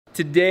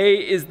Today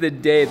is the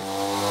day.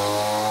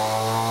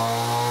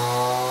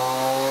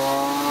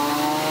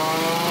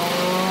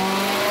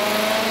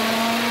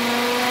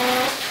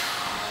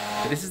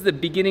 This is the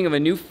beginning of a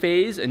new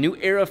phase, a new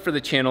era for the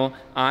channel.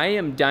 I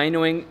am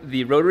dynoing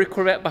the rotary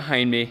Corvette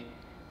behind me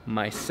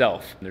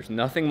myself. There's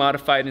nothing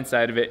modified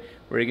inside of it.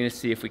 We're gonna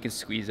see if we can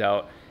squeeze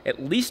out at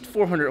least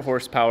 400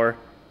 horsepower,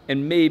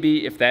 and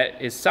maybe if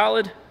that is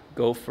solid,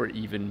 go for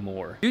even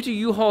more. Due to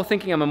U-Haul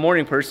thinking I'm a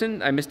morning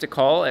person, I missed a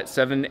call at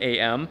 7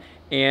 a.m.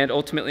 and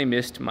ultimately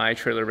missed my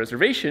trailer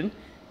reservation,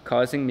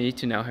 causing me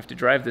to now have to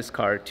drive this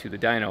car to the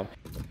dyno.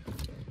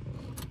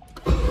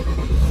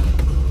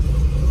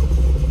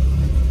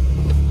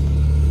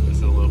 This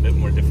is a little bit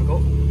more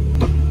difficult.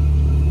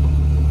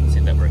 Let's see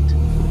if that worked.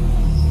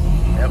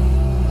 Yep.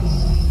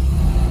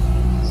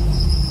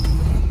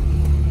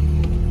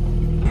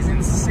 These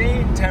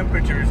insane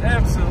temperatures,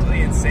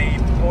 absolutely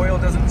insane. Oil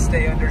doesn't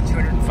stay under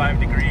 205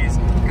 degrees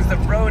because the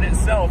road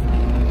itself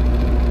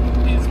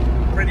is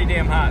pretty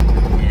damn hot.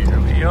 Here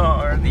we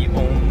are, the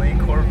only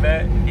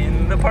Corvette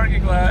in the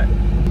parking lot.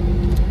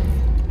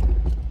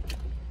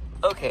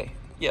 Okay,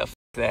 yeah, f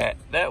that.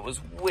 That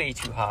was way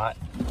too hot.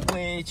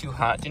 Way too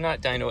hot. Do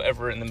not dyno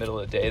ever in the middle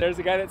of the day. There's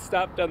a guy that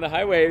stopped on the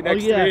highway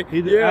next to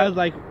me. I was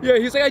like... Yeah,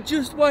 he's like, I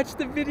just watched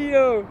the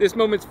video. This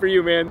moment's for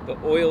you, man. The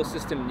oil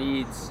system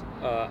needs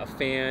a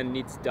fan,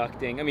 needs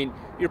ducting. I mean,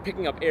 you're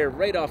picking up air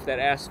right off that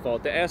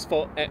asphalt. The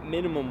asphalt at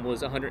minimum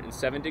was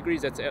 107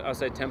 degrees. That's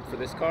outside temp for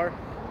this car.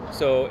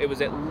 So it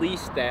was at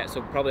least that,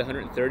 so probably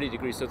 130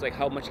 degrees. So it's like,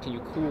 how much can you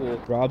cool?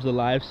 Rob's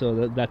alive,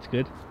 so that's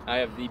good. I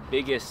have the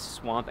biggest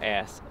swamp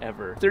ass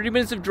ever. 30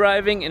 minutes of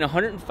driving in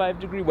 105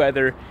 degree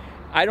weather.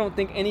 I don't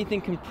think anything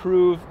can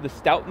prove the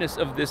stoutness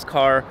of this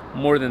car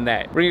more than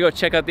that. We're gonna go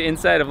check out the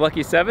inside of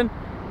Lucky 7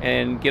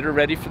 and get her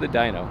ready for the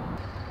dyno.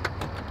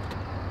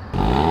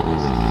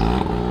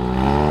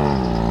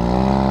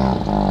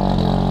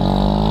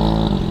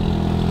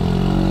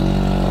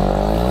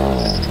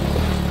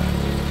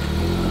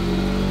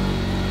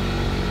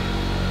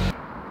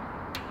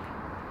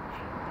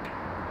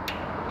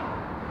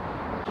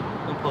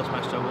 Post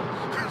my struggle.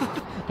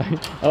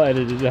 I'll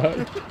edit it out.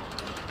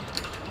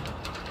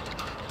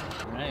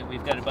 Alright,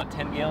 we've got about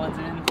 10 gallons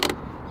in.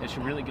 That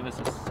should really give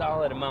us a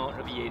solid amount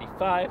of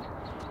E85.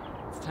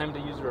 It's time to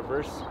use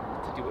reverse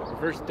to do what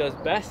reverse does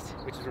best,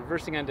 which is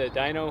reversing onto a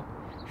dyno,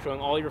 showing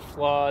all your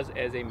flaws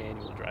as a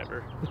manual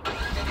driver.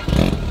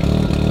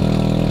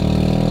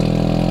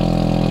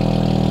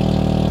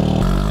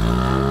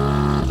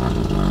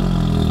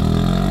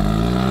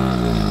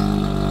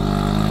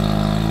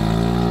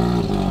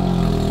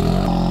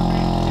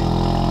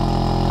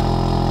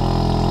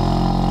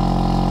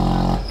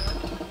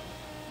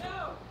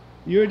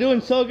 You were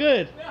doing so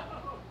good.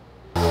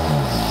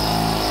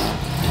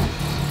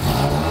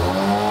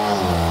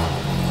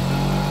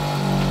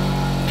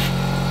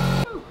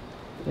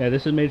 Yeah,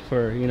 this is made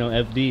for, you know,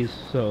 FDs,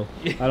 so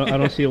I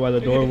don't see why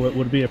the door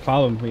would be a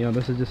problem. You know,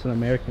 this is just an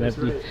American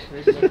FD.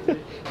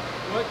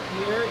 What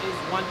gear is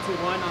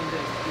 1-to-1 on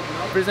this?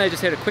 Briz and I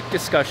just had a quick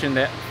discussion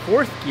that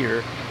fourth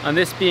gear on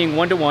this being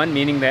 1-to-1,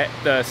 meaning that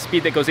the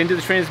speed that goes into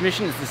the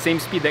transmission is the same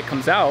speed that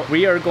comes out.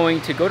 We are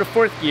going to go to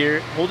fourth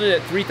gear, hold it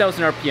at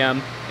 3,000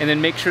 RPM, and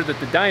then make sure that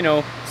the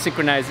dyno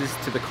synchronizes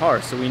to the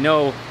car, so we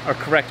know our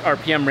correct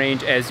RPM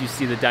range as you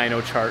see the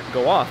dyno chart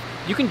go off.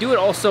 You can do it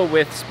also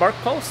with spark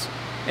pulse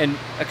and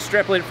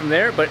extrapolate it from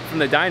there, but from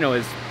the dyno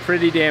is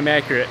pretty damn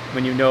accurate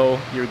when you know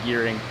you're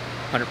gearing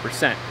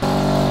 100%.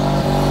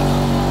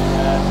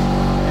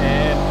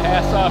 And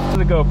pass off to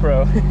the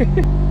GoPro.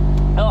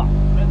 Oh,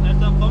 that's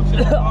not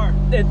functional car.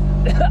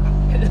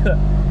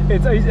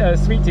 It's a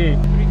sweet tea.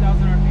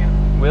 3,000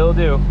 RPM. Will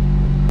do.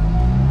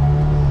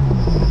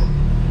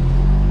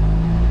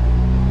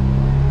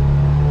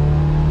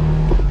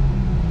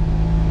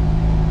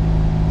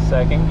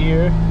 Second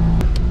gear.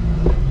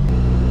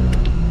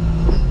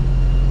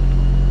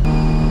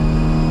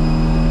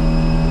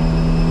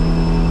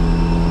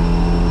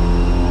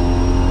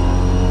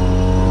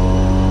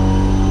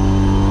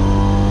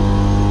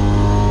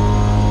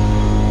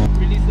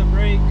 Release the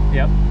brake.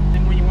 Yep.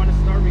 And when you want to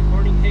start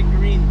recording, hit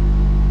green.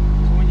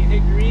 So when you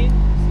hit green,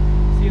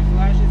 see it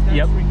flashes, that's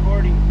Yep.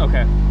 recording.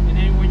 Okay. And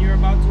then when you're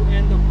about to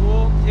end the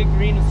pull, hit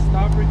green to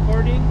stop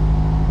recording,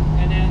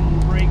 and then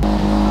brake.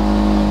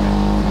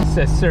 It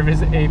says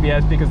service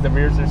ABS because the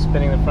rears are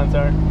spinning, the fronts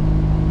aren't.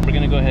 We're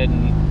gonna go ahead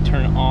and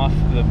turn off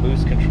the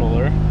boost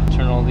controller.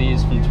 Turn all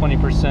these from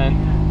 20%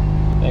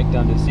 back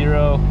down to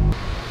 0.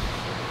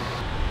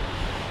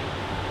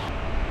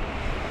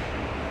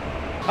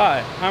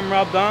 Hi, I'm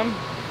Rob Dahm,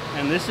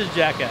 and this is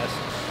Jackass.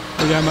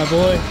 We got my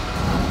boy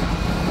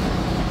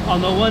on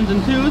the 1s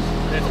and 2s.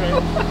 That's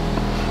right.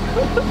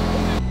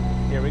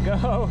 Here we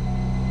go.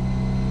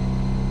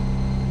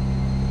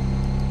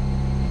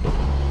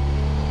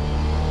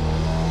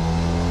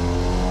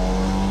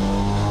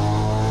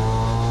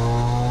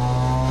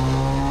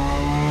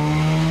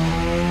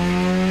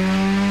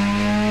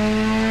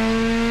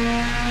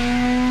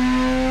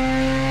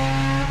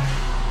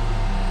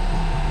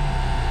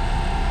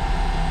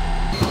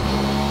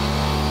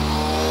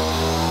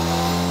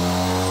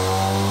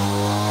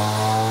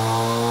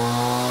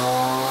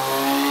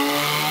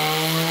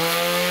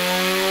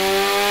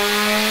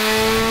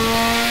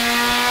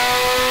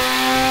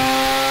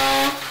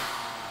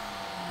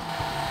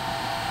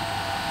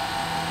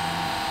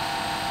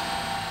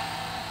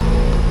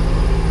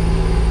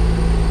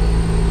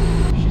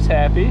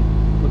 happy.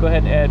 We'll go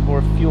ahead and add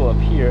more fuel up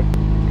here.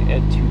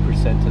 Add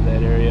 2% to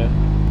that area.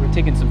 We're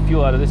taking some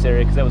fuel out of this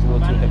area because that was a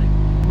little too heavy.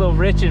 A little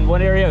rich in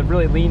one area,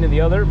 really lean in the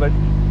other, but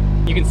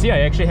you can see I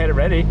actually had it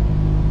ready.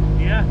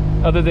 Yeah.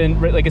 Other than,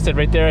 like I said,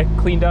 right there, I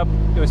cleaned up.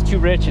 It was too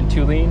rich and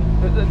too lean.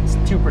 It's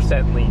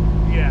 2% lean.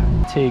 Yeah.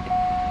 Take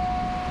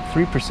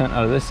 3%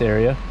 out of this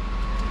area.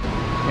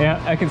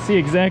 Yeah, I can see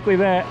exactly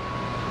that.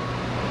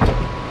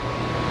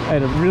 I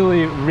had a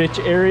really rich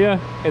area,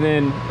 and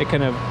then it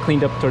kind of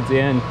cleaned up towards the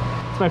end.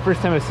 It's my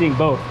first time of seeing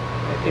both,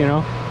 you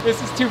know?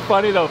 This is too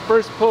funny though.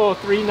 First pull,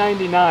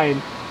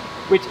 399,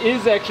 which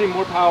is actually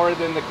more power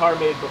than the car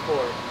made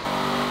before.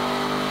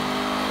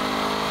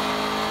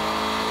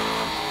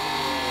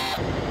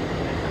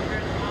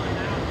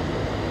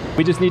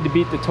 We just need to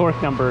beat the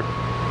torque number,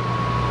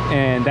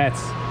 and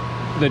that's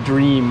the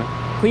dream.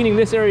 Cleaning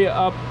this area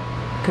up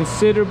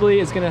considerably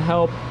is going to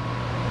help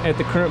at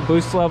the current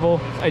boost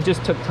level. I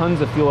just took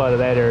tons of fuel out of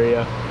that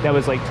area. That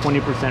was like 20%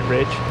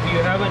 rich. Do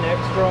you have an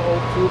extra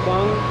O2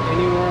 bung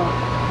anywhere?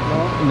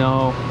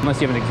 No? No,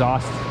 unless you have an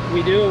exhaust.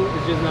 We do,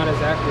 it's just not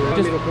as accurate.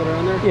 Want me to put it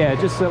on there? Yeah,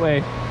 just that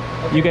way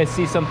you guys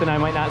see something I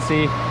might not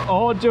see.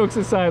 All jokes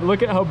aside,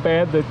 look at how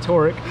bad the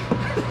torque,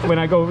 when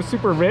I go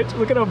super rich,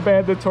 look at how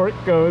bad the torque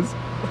goes.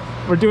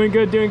 We're doing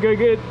good,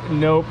 good.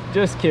 Nope,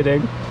 just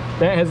kidding.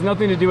 That has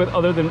nothing to do with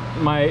other than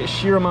my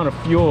sheer amount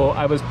of fuel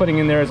I was putting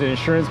in there as an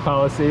insurance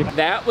policy.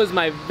 That was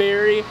my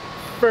very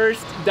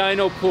first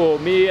dyno pull.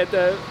 Me at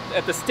the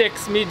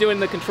sticks, me doing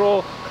the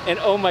control, and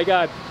oh my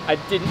God, I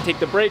didn't take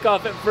the brake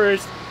off at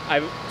first.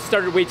 I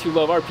started way too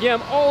low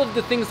RPM. All of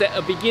the things that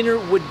a beginner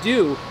would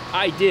do,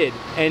 I did.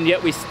 And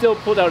yet we still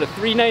pulled out a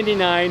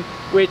 399,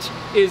 which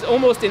is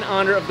almost in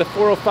honor of the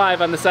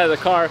 405 on the side of the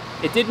car.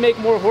 It did make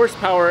more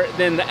horsepower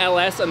than the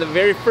LS on the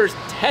very first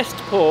test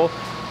pull.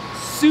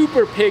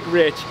 Super pig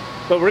rich,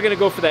 but we're gonna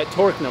go for that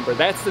torque number.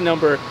 That's the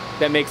number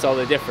that makes all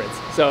the difference.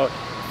 So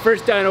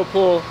first dyno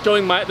pull,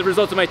 showing the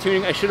results of my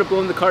tuning. I should have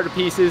blown the car to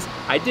pieces.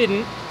 I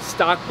didn't.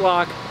 Stock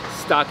block,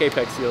 stock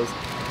apex seals.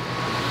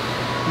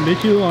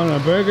 Bitch, you want a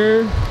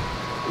burger?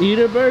 Eat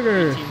a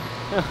burger.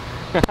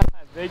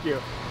 Thank you.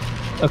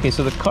 Okay,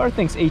 so the car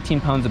thinks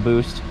 18 pounds of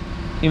boost,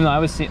 even though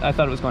I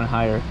thought it was going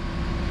higher.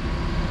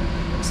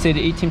 Stayed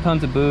at 18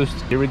 pounds of boost.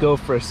 Here we go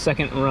for a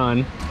second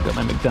run. Got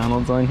my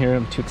McDonald's on here.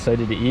 I'm too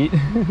excited to eat.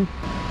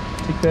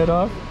 Take that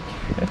off.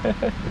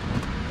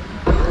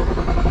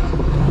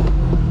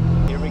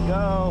 Here we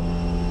go.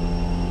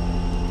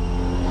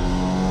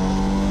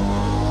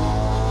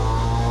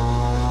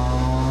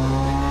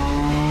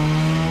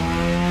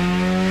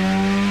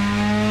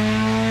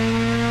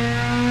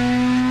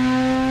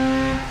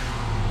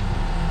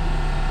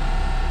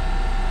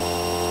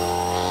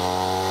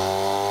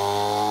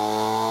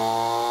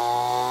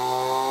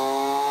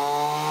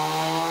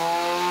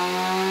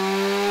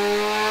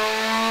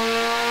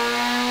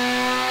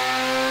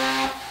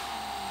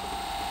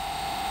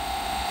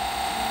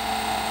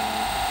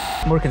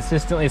 More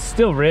consistently, it's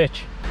still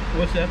rich.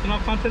 What's the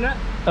ethanol content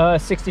at?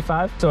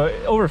 65. So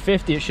over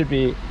 50, it should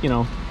be, you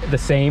know, the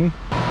same.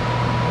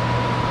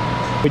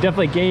 We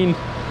definitely gained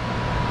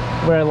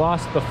where I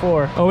lost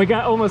before. Oh, we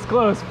got almost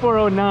close,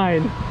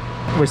 409.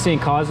 We're seeing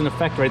cause and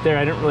effect right there.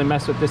 I didn't really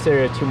mess with this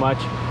area too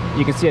much.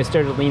 You can see I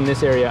started to lean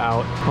this area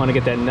out. I want to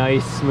get that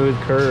nice smooth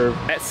curve.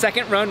 That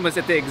second run was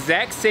at the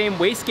exact same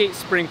wastegate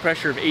spring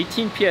pressure of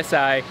 18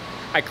 PSI.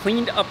 I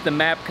cleaned up the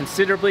map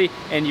considerably,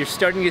 and you're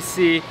starting to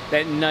see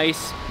that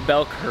nice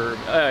bell curve.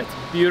 It's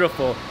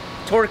beautiful.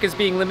 Torque is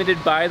being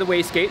limited by the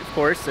wastegate, of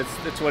course.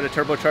 That's what a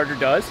turbocharger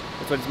does.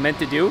 That's what it's meant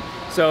to do.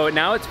 So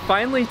now it's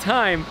finally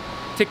time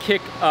to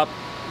kick up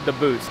the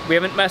boost. We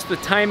haven't messed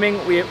with timing.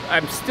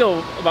 I'm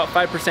still about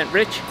 5%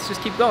 rich. Let's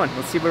just keep going.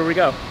 Let's see where we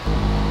go.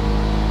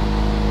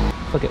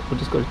 Fuck it, we'll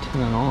just go to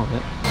 10 on all of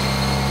it.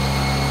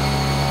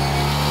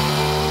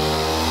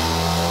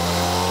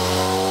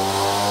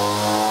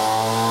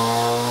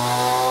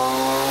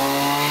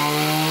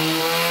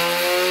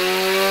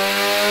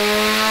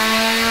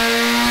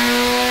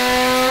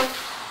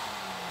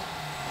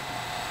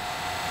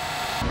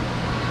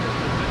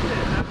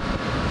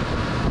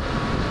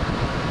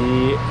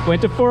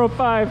 Went to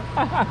 405.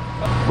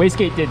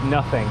 Wastegate did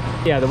nothing.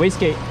 Yeah, the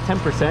wastegate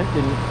 10%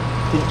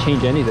 didn't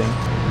change anything.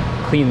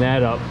 Clean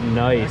that up,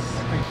 nice.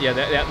 Yeah,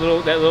 that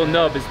little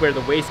nub is where the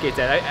wastegate's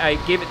at. I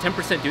gave it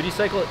 10% duty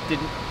cycle. It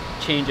didn't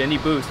change any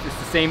boost. It's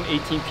the same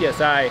 18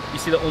 PSI. You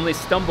see the only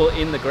stumble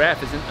in the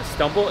graph isn't a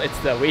stumble, it's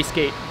the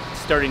wastegate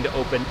starting to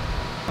open.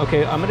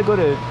 Okay, I'm gonna go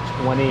to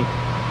 20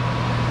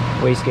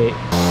 wastegate.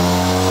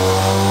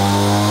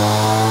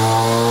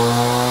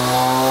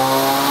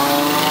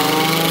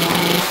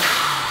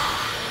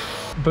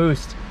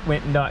 Boost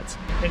went nuts.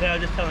 And I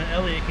was just telling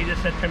Elliot, he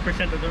just said 10%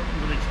 doesn't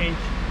really change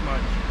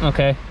much.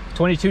 Okay,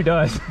 22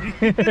 does.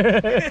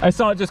 I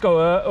saw it just go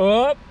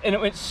up, and it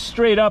went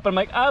straight up. I'm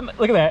like,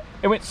 look at that.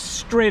 It went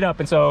straight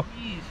up, and so.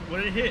 Jeez, what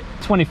did it hit?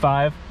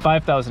 25,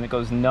 5,000, it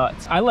goes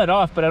nuts. I let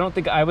off, but I don't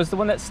think I was the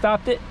one that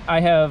stopped it.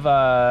 I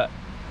have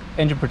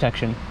engine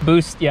protection.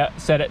 Boost, yeah,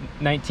 set at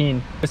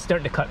 19. It's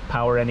starting to cut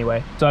power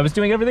anyway. So I was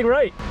doing everything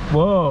right.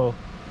 Whoa.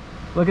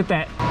 Look at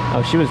that.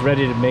 Oh, she was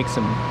ready to make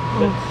some.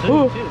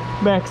 Ooh,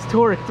 max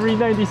torque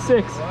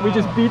 396. Wow. We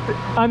just beat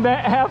on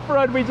that half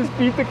run. We just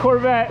beat the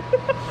Corvette.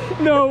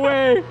 No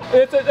way.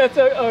 That's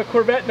a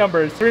Corvette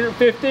numbers.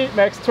 350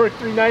 max torque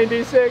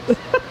 396.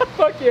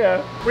 Fuck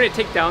yeah. We're gonna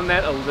take down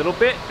that a little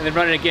bit and then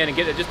run it again and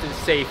get it just a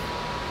safe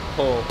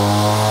pull.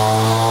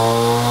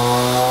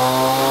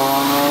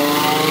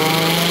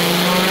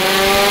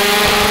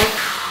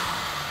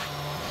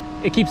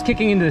 It keeps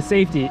kicking into the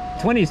safety.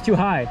 20 is too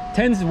high.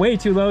 10 is way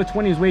too low,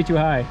 20 is way too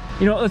high.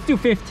 You know, let's do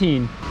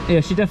 15.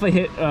 Yeah, she definitely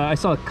hit, I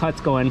saw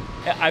cuts going.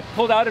 I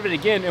pulled out of it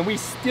again and we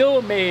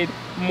still made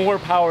more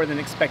power than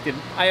expected.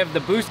 I have the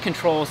boost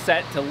control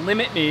set to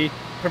limit me,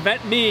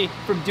 prevent me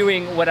from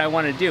doing what I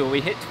want to do. We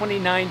hit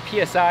 29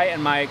 PSI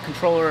and my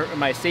controller,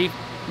 my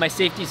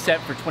safety set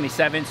for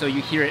 27, so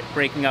you hear it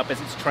breaking up as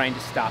it's trying to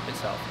stop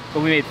itself.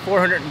 But we made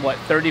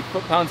 430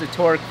 foot-pounds of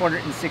torque,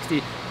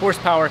 460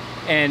 horsepower,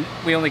 and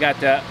we only got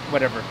to,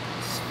 whatever,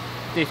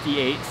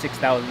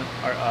 6,000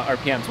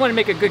 RPMs. Want to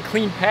make a good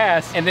clean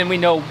pass, and then we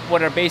know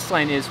what our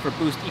baseline is for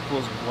boost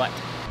equals what.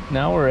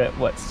 Now we're at,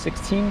 what,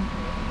 16%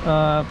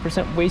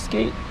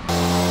 wastegate?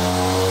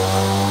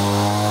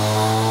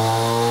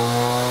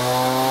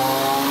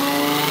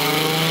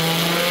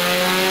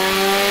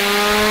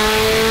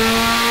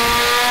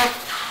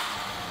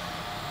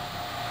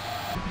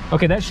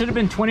 Okay, that should have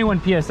been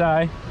 21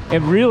 PSI.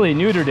 It really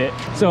neutered it.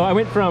 So I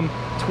went from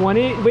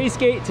 20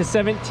 wastegate to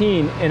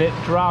 17 and it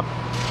dropped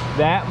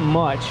that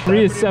much.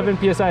 3 to 7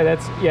 PSI,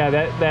 that's, yeah,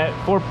 that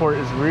 4-port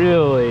is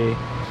really...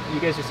 You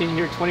guys are seeing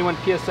here 21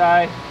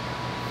 PSI,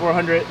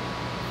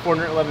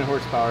 411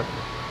 horsepower.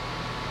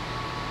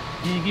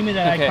 Can you give me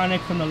that iconic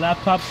from the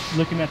laptop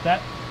looking at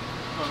that?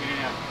 Oh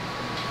yeah.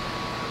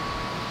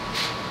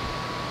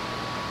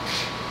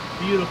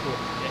 Beautiful.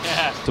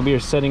 Yeah. So we are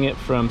setting it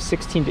from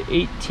 16 to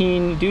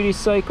 18 duty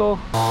cycle.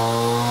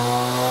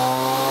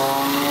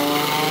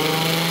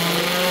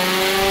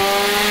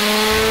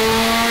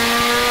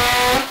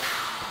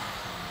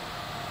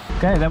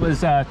 Okay, that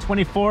was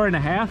 24 and a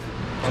half.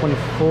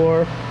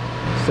 24.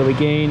 So we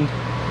gained,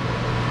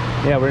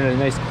 yeah, we're in a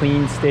nice,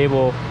 clean,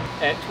 stable.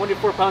 At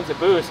 24 pounds of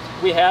boost,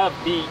 we have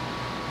beat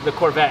the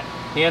Corvette,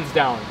 hands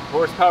down.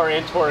 Horsepower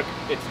and torque,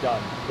 it's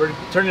done. We're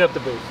turning up the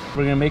boost.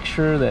 We're gonna make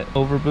sure that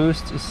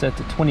overboost is set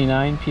to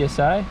 29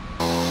 PSI.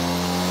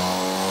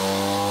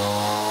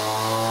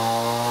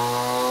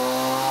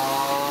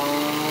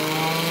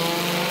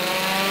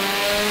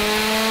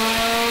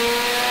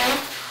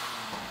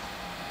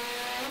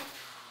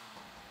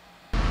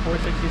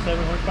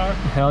 Horsepower?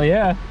 Hell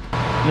yeah.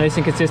 Nice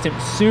and consistent,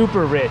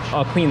 super rich.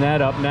 I'll clean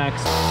that up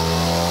next.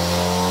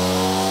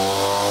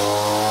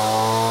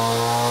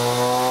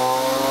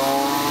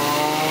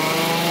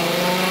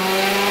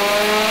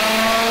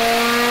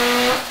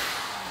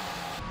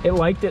 It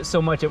liked it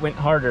so much it went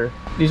harder.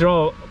 These are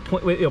all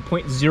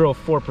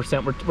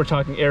 0.04%. We're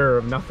talking error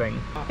of nothing.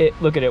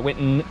 Look at it, it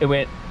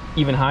went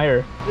even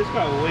higher. This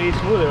got way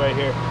smoother right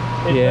here.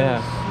 It's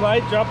a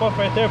slight drop off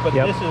right there, but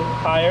this is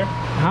higher.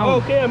 How? Oh,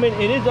 okay, I mean,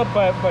 it is up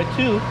by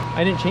 2.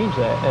 I didn't change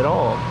that at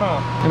all. Huh.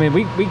 I mean,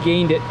 we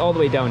gained it all the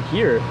way down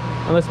here.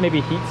 Unless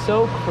maybe heat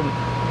soak from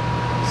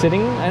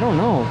sitting, I don't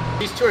know.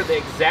 These two are the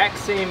exact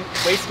same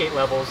wastegate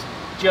levels,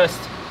 just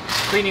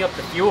cleaning up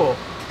the fuel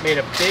made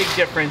a big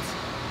difference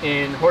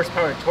in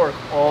horsepower and torque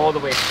all the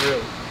way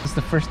through. This is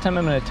the first time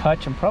I'm going to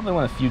touch, and probably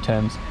one of the few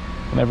times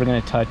I'm ever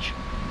going to touch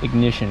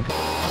ignition.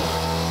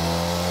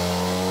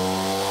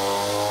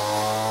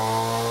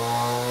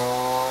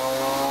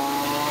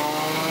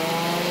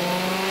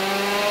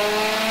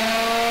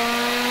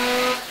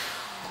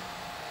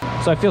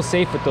 So I feel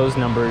safe with those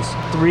numbers.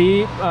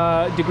 3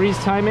 degrees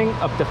timing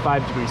up to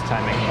 5 degrees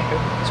timing.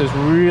 Okay. So it's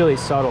really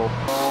subtle.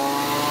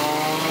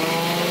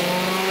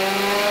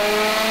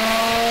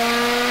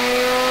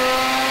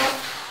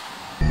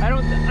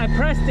 I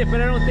pressed it,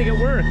 but I don't think it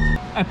worked.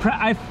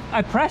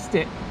 I pressed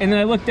it, and then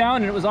I looked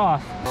down and it was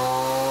off.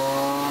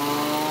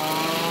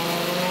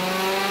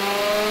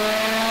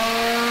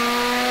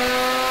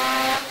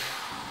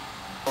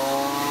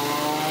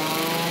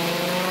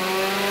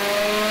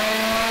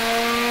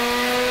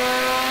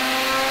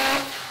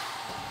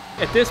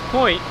 At this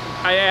point,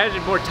 I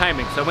added more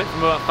timing. So I went from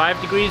about 5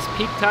 degrees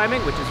peak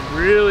timing, which is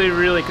really,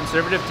 really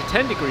conservative, to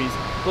 10 degrees.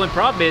 The only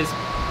problem is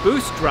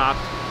boost dropped,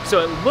 so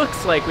it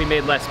looks like we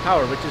made less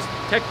power, which is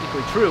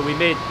technically true. We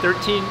made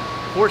 13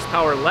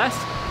 horsepower less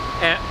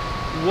at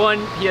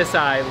 1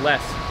 PSI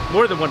less,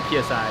 more than 1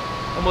 PSI,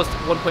 almost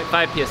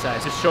 1.5 PSI.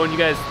 So showing you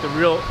guys the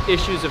real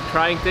issues of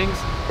trying things.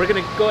 We're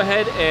gonna go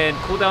ahead and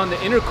cool down the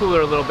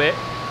intercooler a little bit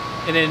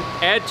and then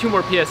add 2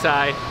 more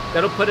PSI.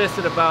 That'll put us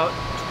at about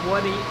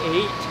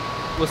 28.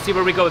 We'll see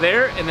where we go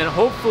there, and then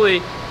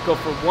hopefully go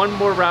for 1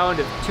 more round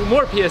of 2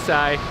 more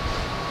PSI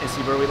and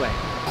see where we land.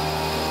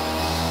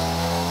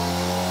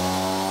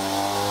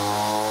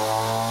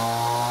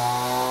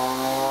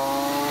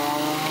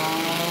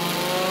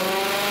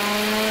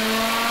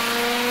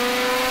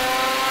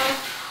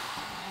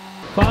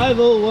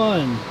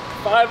 $501.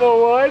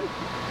 501?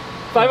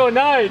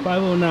 509?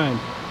 509.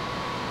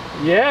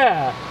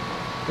 Yeah.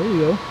 There you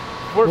go.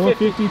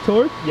 450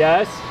 torque?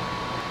 Yes.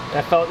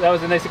 That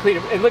was a nice and clean.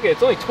 And look at it,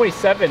 it's only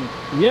 27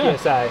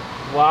 PSI.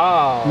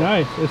 Wow.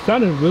 Nice. It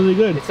sounded really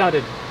good. It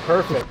sounded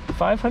perfect.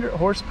 500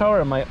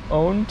 horsepower on my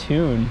own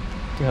tune.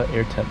 See how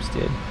air temps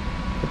did.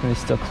 But then they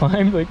still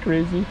climbed like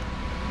crazy.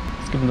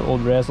 Let's give them the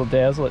old razzle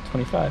dazzle at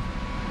 25.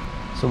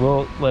 So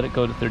we'll let it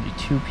go to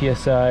 32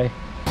 PSI.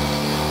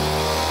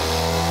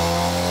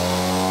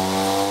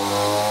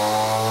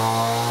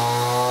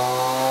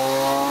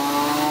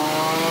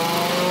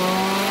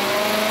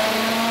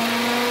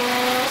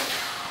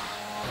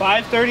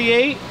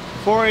 .538,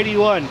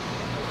 481,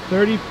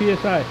 30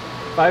 PSI.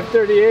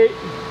 538,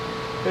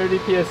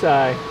 30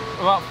 PSI.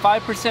 About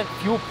 5%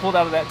 fuel pulled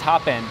out of that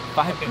top end.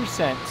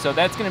 5%. So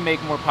that's going to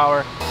make more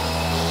power.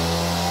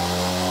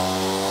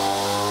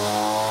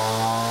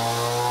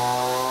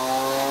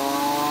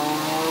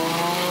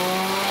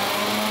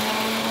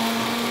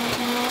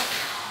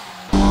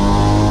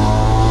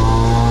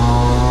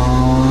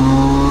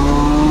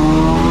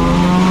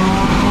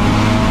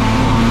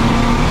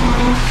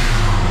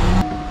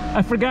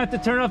 I forgot to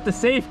turn off the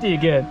safety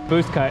again.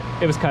 Boost cut.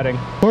 It was cutting.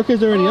 Torque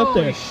is already up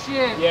there. Holy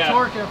shit. Yeah.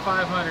 Torque at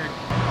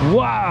 500.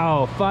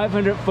 Wow,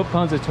 500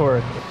 foot-pounds of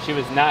torque. She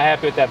was not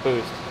happy with that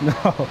boost.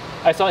 No.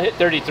 I saw it hit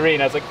 33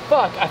 and I was like,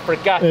 fuck, I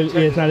forgot to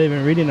turn It's not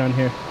even reading on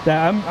here.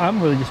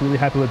 I'm really just really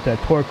happy with that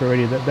torque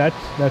already.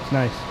 That's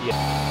nice. Yeah.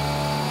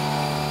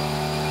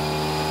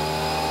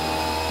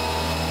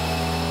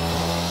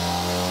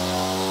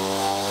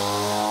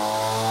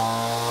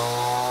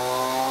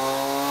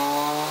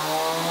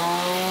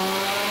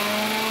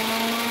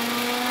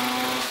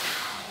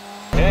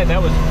 Okay,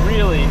 that was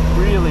really,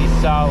 really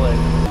solid.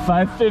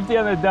 550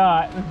 on the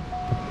dot.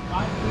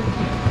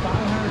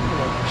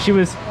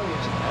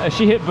 500.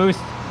 She hit boost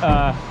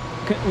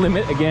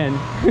limit again.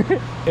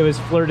 It was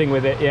flirting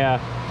with it, yeah.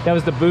 That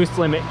was the boost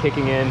limit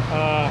kicking in.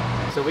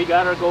 So we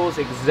got our goals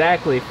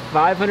exactly.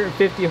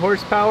 550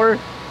 horsepower,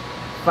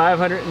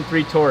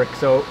 503 torque.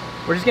 So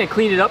we're just gonna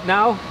clean it up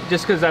now,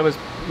 just because I was,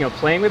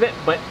 playing with it,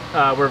 but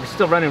we're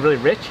still running really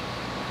rich.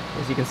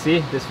 As you can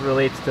see, this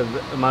relates to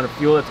the amount of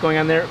fuel that's going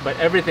on there, but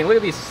everything, look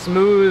at these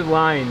smooth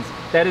lines.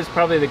 That is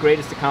probably the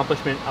greatest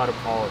accomplishment out of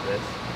all of this.